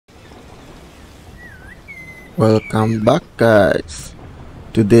Welcome back, guys.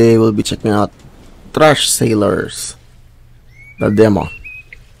 Today we'll be checking out Trash Sailors, the demo.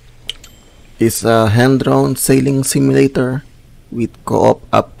 It's a hand-drawn sailing simulator with co-op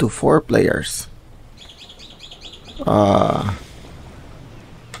up to 4 players.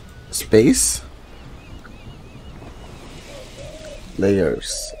 Space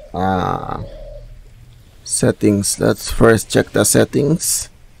players. Settings. Let's first check the settings.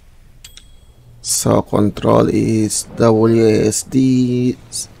 So control is WSD,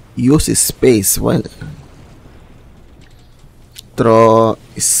 use space when throw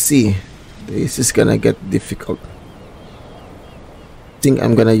is C. This is gonna get difficult. I think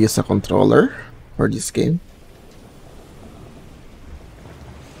I'm gonna use a controller for this game.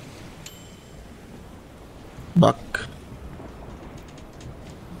 Back.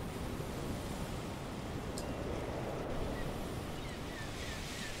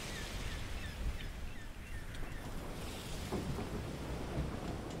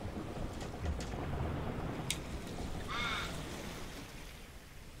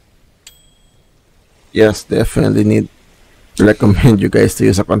 Yes, definitely need to recommend you guys to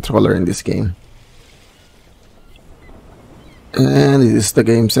use a controller in this game. And this is the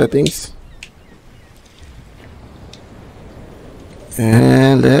game settings.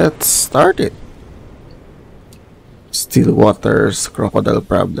 And let's start it. Still waters, crocodile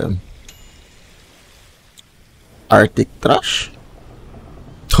problem. Arctic trash.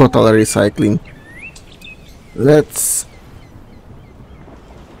 Total recycling. Let's...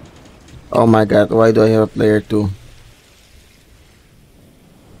 Oh my god, why do I have a player 2?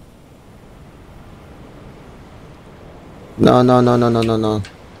 No.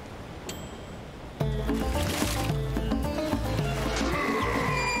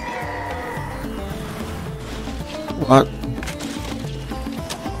 What?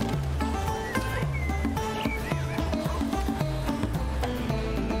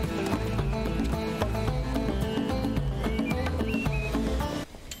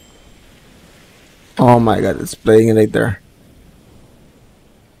 Oh my god, it's playing right there.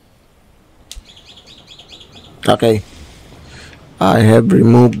 Okay. I have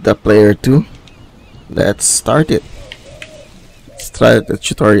removed the player 2. Let's start it. Let's try the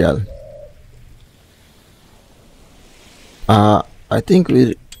tutorial. I think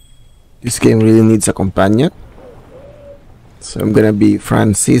this game really needs a companion. So I'm gonna be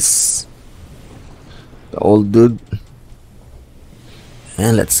Francis, the old dude.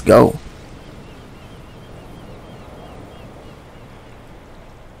 And let's go.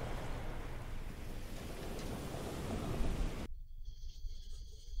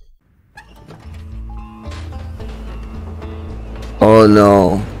 Oh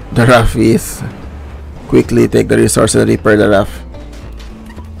no, the raft is. Quickly take the resource and repair the raft.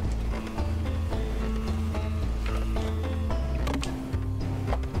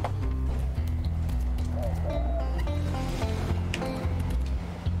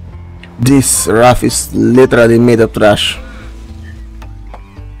 This raft is literally made of trash.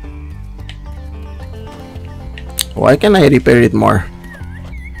 Why can't I repair it more?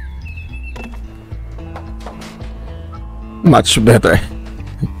 Much better.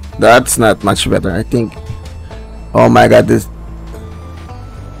 That's not much better, I think. Oh my god, this...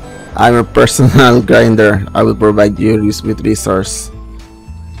 I'm a personal grinder. I will provide you with resource.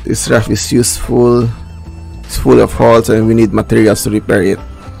 This raft is useful. It's full of holes and we need materials to repair it.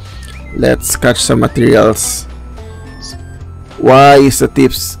 Let's catch some materials. Why is the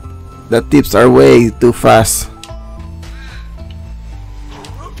tips? The tips are way too fast.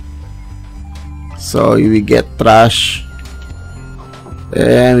 So we get trash.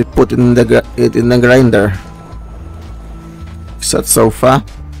 And we put it in the grinder. Is that sofa?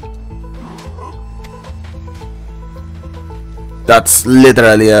 That's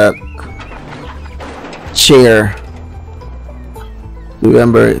literally a chair.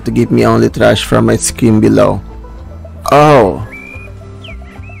 Remember to give me only trash from my screen below. Oh,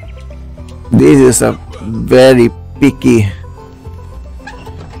 this is a very picky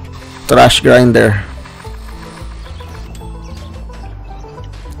trash grinder.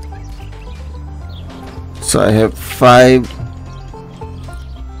 So I have 5.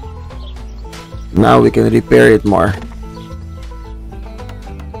 Now we can repair it more.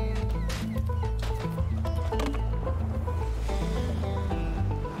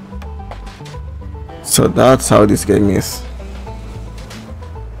 So that's how this game is.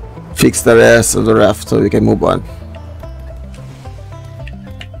 Fix the rest of the raft so we can move on.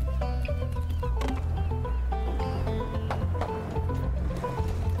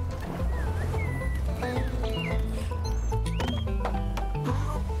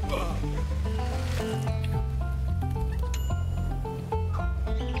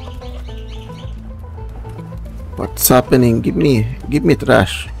 What's happening? Give me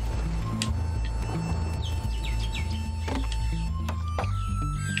trash.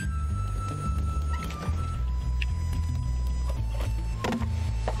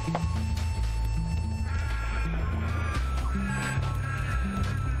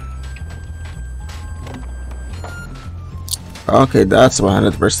 Okay, that's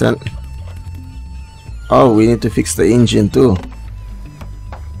 100%. Oh, we need to fix the engine too.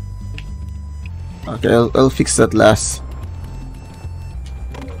 Okay, I'll fix that last.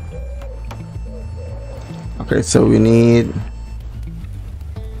 Okay, so we need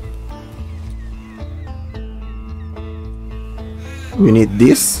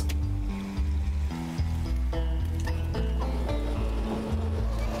this.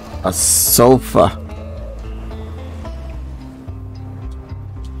 A sofa.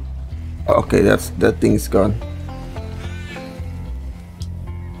 Okay, that thing's gone.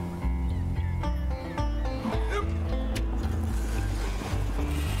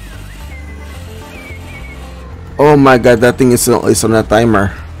 Oh my god, that thing is on a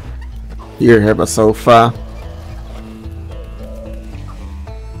timer. Here, have a sofa.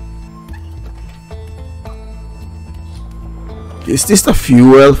 Is this the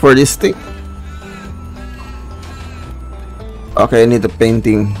fuel for this thing? Okay, I need the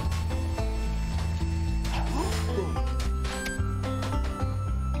painting.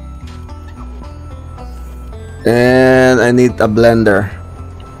 And I need a blender.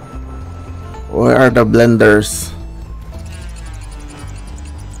 Where are the blenders?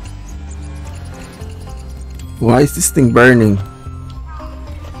 Why is this thing burning?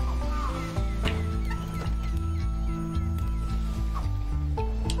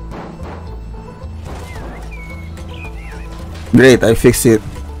 Great, I fixed it.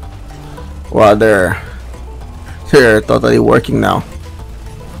 Wow, they're totally working now.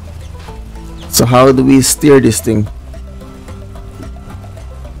 So how do we steer this thing?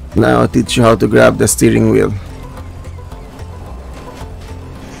 Now I'll teach you how to grab the steering wheel.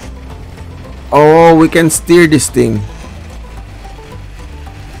 Oh, we can steer this thing.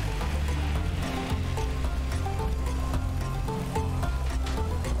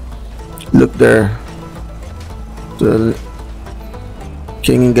 Look there.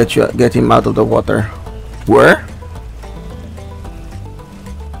 Can you get him out of the water? Where?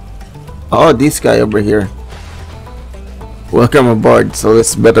 Oh, this guy over here. Welcome aboard. So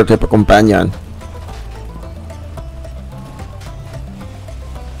it's better to have a companion.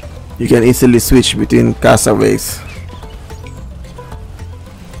 You can easily switch between castaways.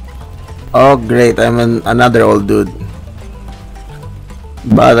 Oh great, I'm another old dude.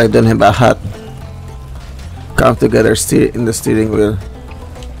 But I don't have a hat. Come together in the steering wheel.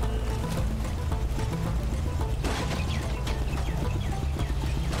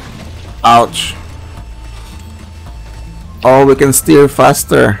 Ouch. Oh, we can steer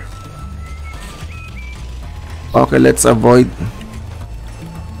faster. Okay, let's avoid.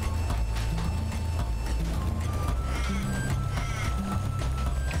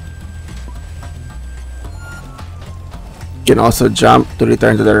 You can also jump to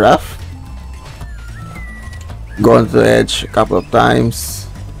return to the raft. Go on to the edge a couple of times.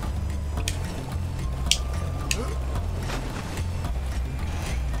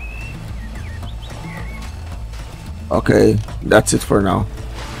 Okay, that's it for now.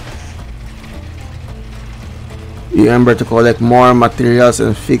 Remember to collect more materials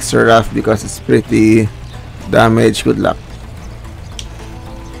and fix your raft because it's pretty damaged. Good luck.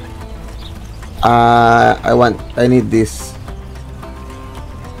 I need this.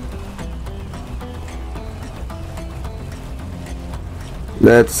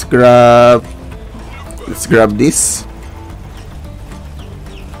 Let's grab this.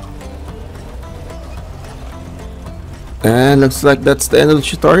 And looks like that's the end of the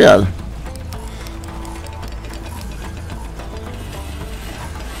tutorial.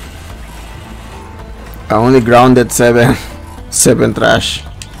 I only grounded 7 trash.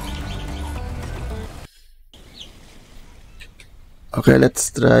 Okay, let's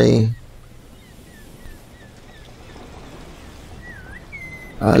try.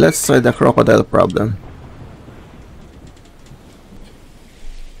 Let's try the crocodile problem.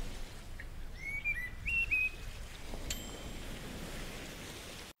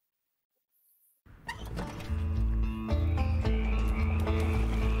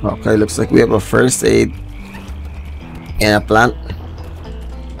 Okay, looks like we have a first aid and a plant.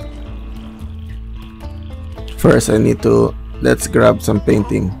 First, let's grab some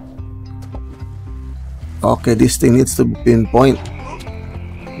painting. Okay, this thing needs to pinpoint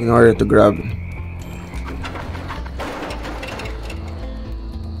in order to grab.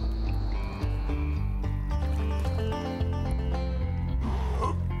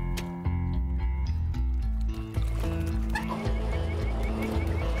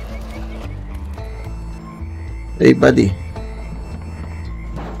 Hey, buddy.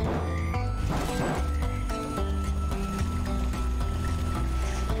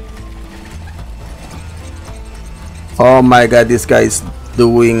 Oh my god, this guy is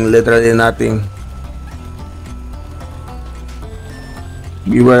doing literally nothing.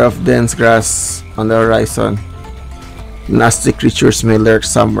 Beware of dense grass on the horizon. Nasty creatures may lurk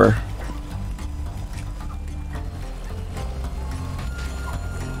somewhere.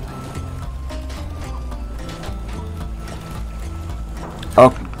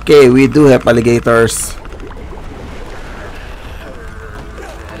 Okay, we do have alligators.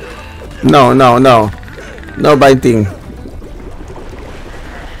 No, no, no. No biting.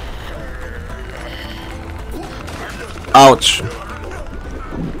 Ouch.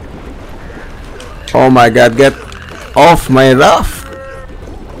 Oh my god, get off my raft.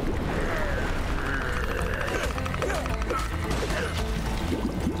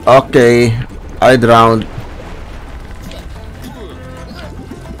 Okay, I drowned.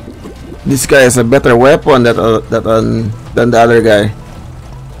 This guy has a better weapon than the other guy.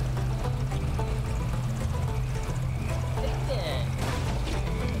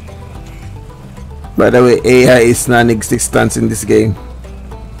 By the way, AI is non-existent in this game.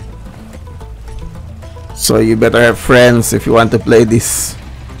 So you better have friends if you want to play this.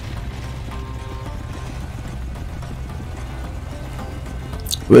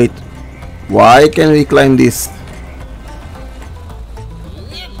 Wait, why can we climb this?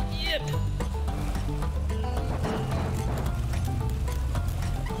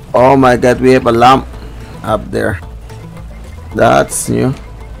 Oh my god, we have a lamp up there. That's new.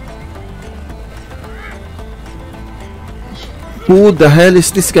 Who the hell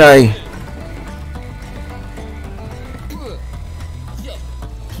is this guy?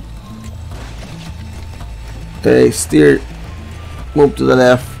 Okay, steer. Move to the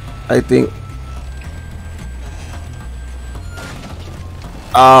left, I think.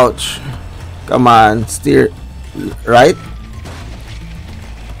 Ouch. Come on, steer right.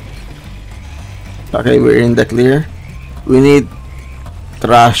 Okay, we're in the clear. We need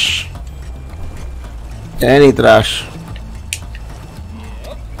trash. Any trash.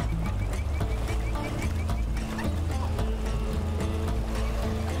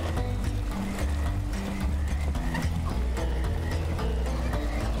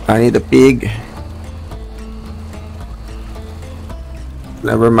 I need a pig.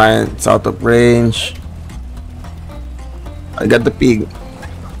 Never mind, it's out of range. I got the pig.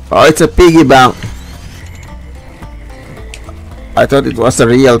 Oh, it's a piggy bank. I thought it was a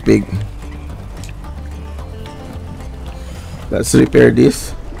real pig. Let's repair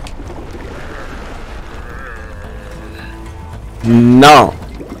this. No.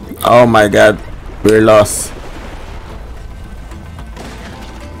 Oh my god, we're lost.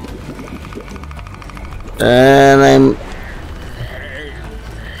 And I'm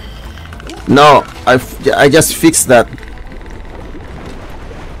no, I just fixed that.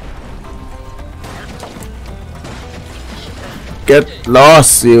 Get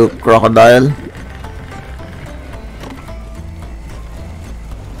lost, you crocodile.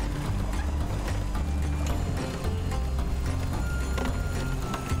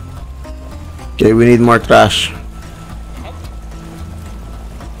 Okay, we need more trash.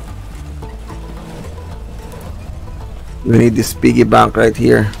 We need this piggy bank right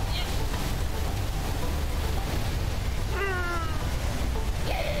here.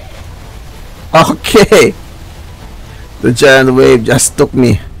 Okay. The giant wave just took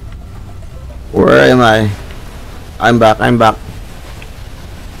me. Where am I? I'm back, I'm back.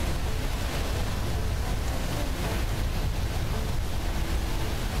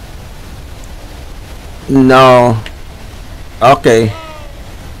 No. Okay.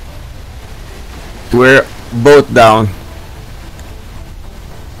 We're both down.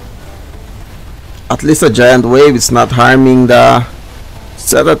 At least a giant wave is not harming the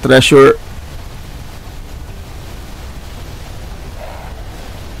set of treasure.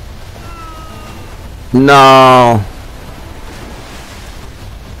 No.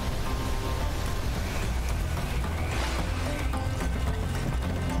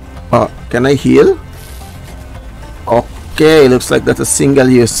 Can I heal? Okay, looks like that's a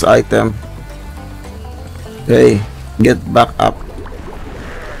single-use item. Okay, get back up.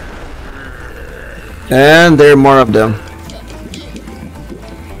 And there are more of them.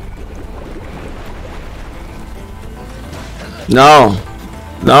 No.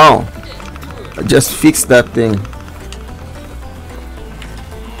 No. I just fixed that thing.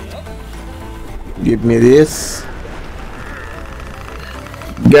 Give me this.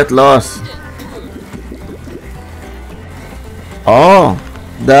 Get lost. Oh,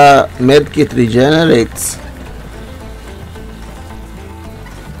 the medkit regenerates.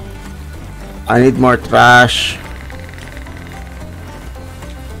 I need more trash.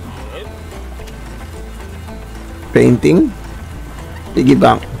 Painting? Piggy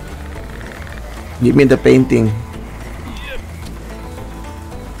bank. Give me the painting.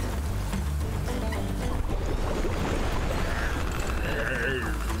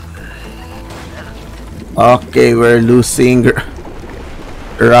 Okay, we're losing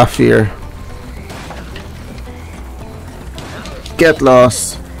Raft here. Get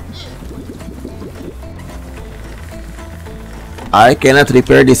lost. I cannot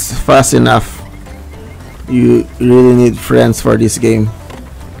repair this fast enough. You really need friends for this game.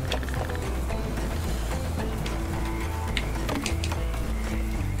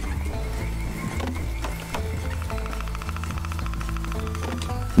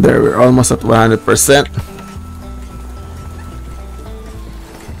 There, we're almost at 100%.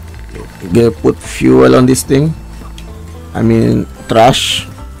 Gonna put fuel on this thing. I mean trash.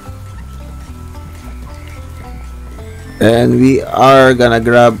 And we are gonna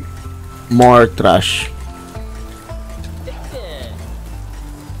grab more trash.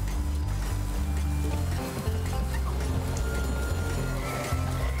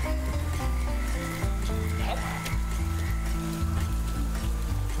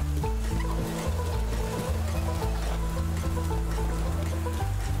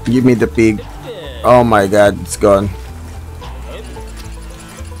 Give me the pig. Oh my god, it's gone.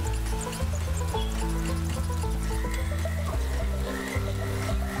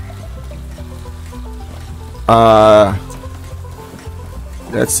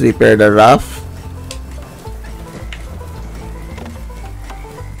 Let's repair the raft.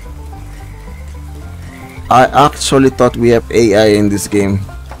 I actually thought we have AI in this game.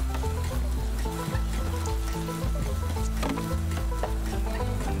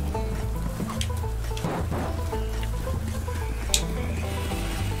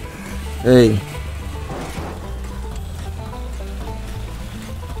 Hey.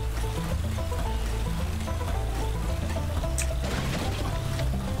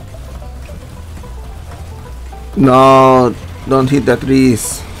 No, don't hit the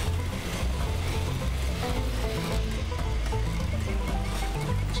trees.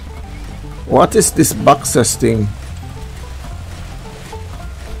 What is this boxes thing?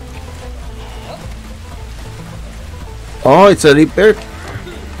 Oh, it's a repair.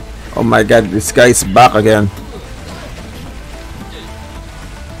 Oh my god, this guy is back again.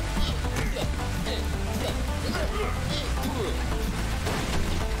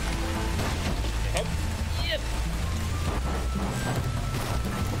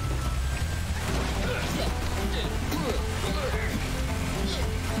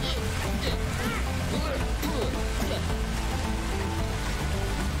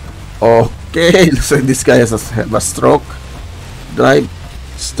 Okay, looks like this guy has a stroke. Drive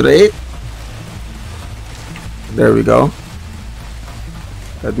straight. There we go.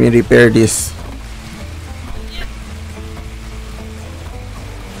 Let me repair this.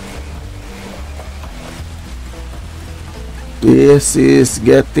 This is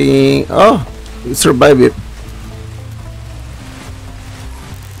getting... Oh, we survived it.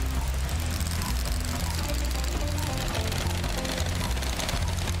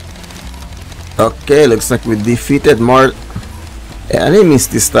 Okay, looks like we defeated more enemies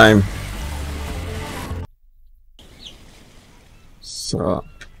this time. So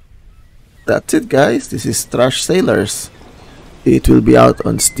that's it, guys. This is Trash Sailors. It will be out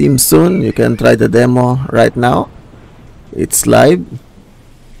on Steam soon. You can try the demo right now. It's live.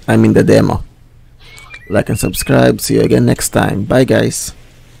 I'm in the demo. Like and subscribe. See you again next time. Bye, guys.